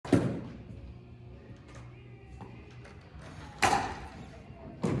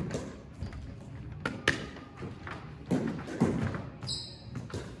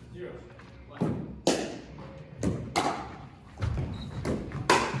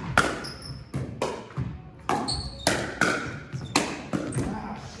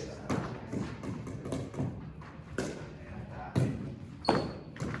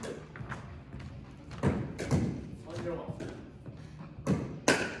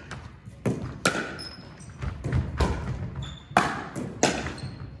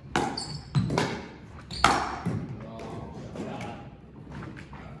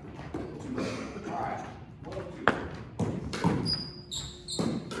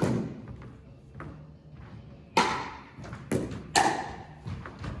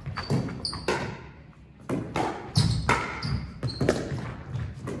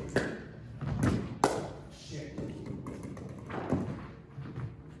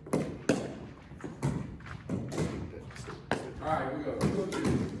right, we go. 2 or 3.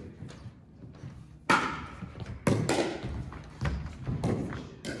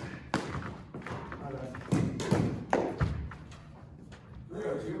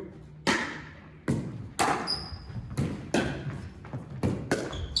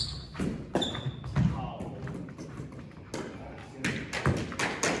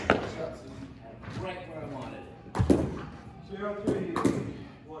 Right where I wanted it. 0, 3,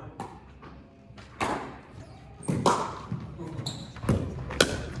 1.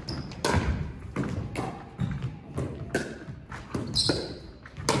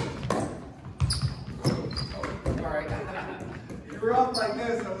 Alright. You were up like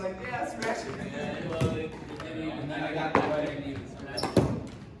this, I was like, yeah, smash it. Yeah, well, it didn't even, then I got the way I didn't even smash it.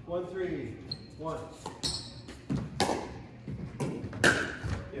 1, 3, 1.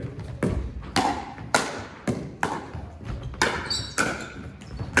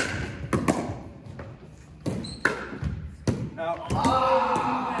 Out.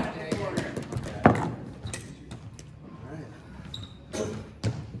 Ah, dang it. Alright.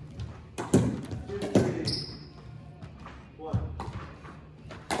 2, 3, 1.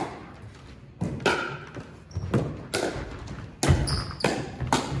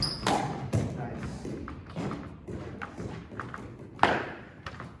 Nice.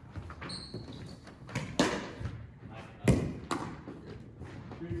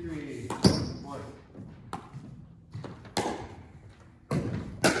 2, 3, 1.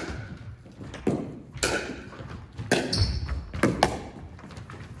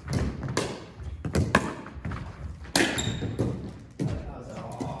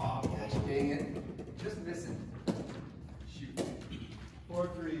 Oh, gosh, dang it. Just missing. Shoot. 4,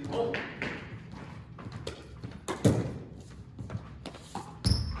 3, 1. Oh.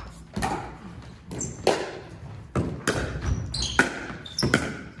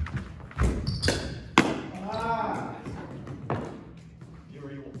 Ah! You were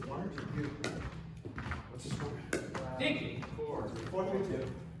 1 or 2? What's the score? Dinky. 4, 4, 3, 2.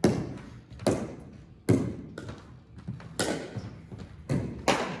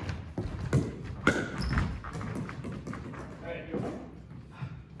 Alright, you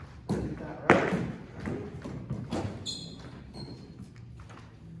did that right.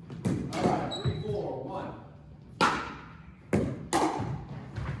 Alright, 3, 4, 1.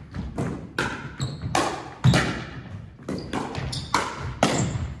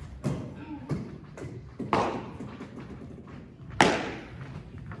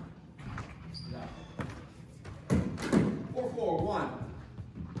 Four, 4, 1.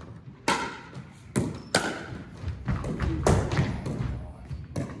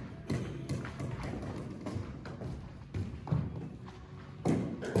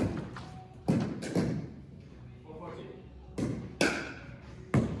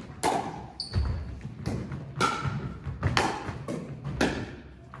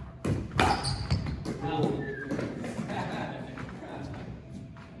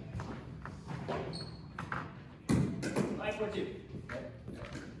 Like what you?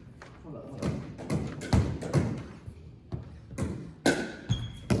 Hold on, hold on.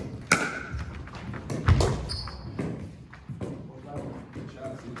 Good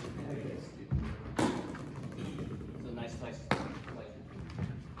job, see what you can do. It's a nice slice.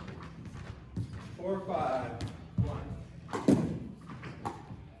 4, 5, 1.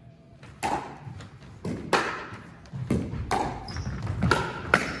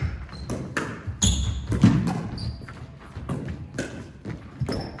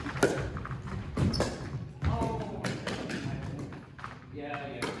 Yeah,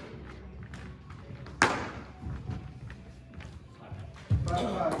 yeah. 5,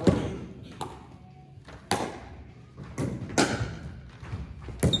 5, 1.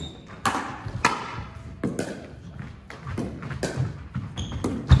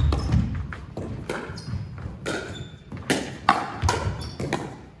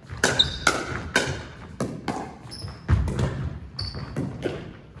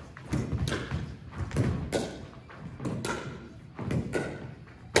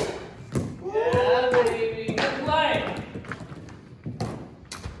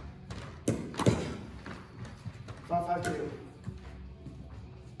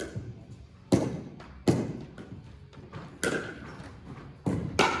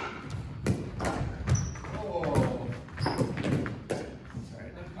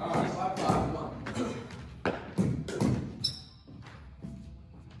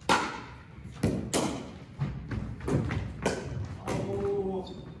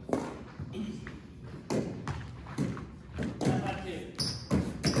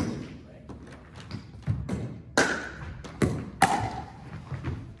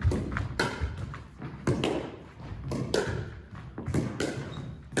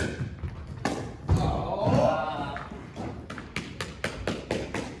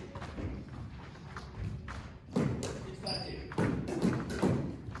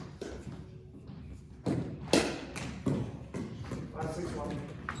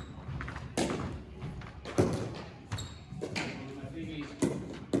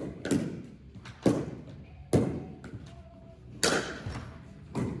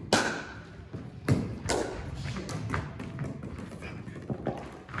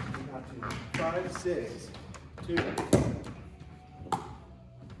 5, 6, 2.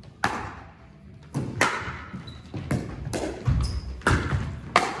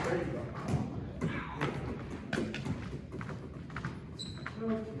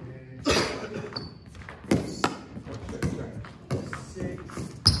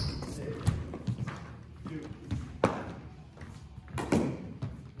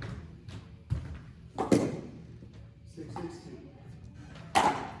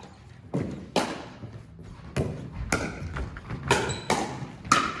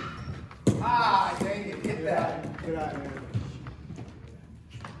 Ah, dang it, hit that. Good eye, man.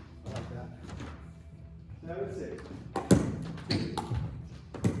 I like that. 7, 6.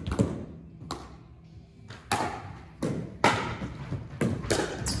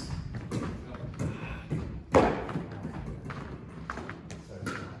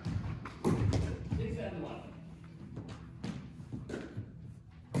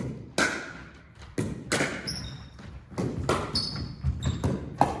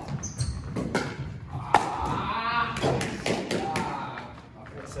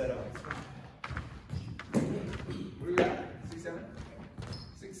 Set up. What do we got? 6, 7?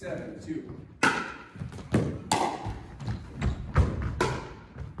 6, 7, 2.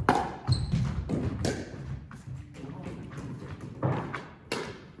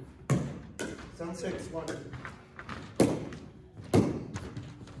 Sound 6, 1.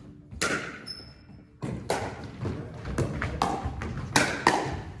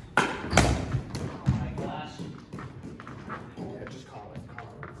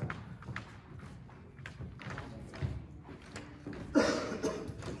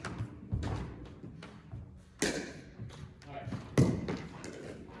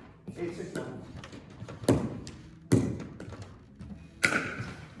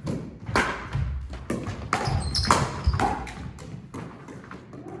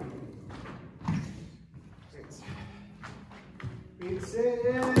 Beat 6,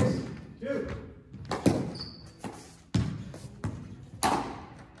 2.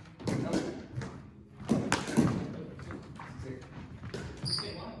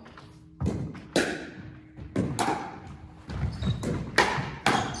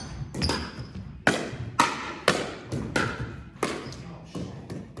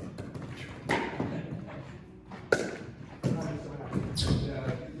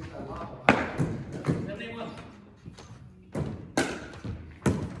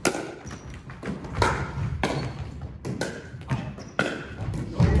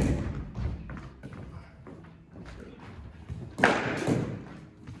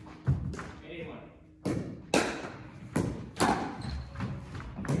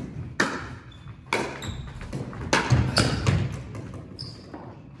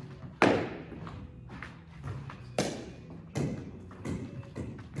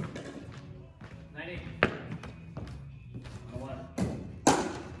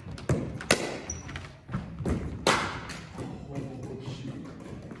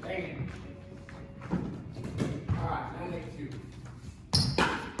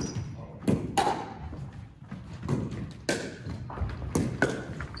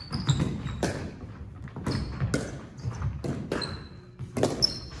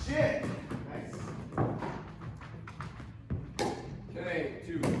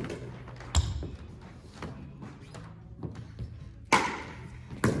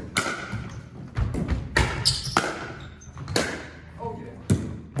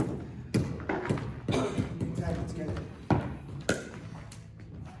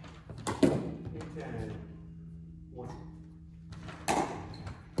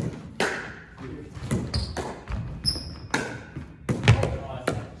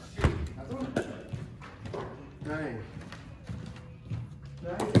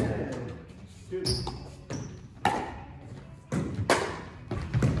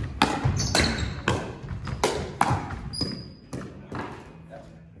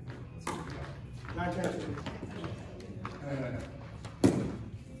 Not touching.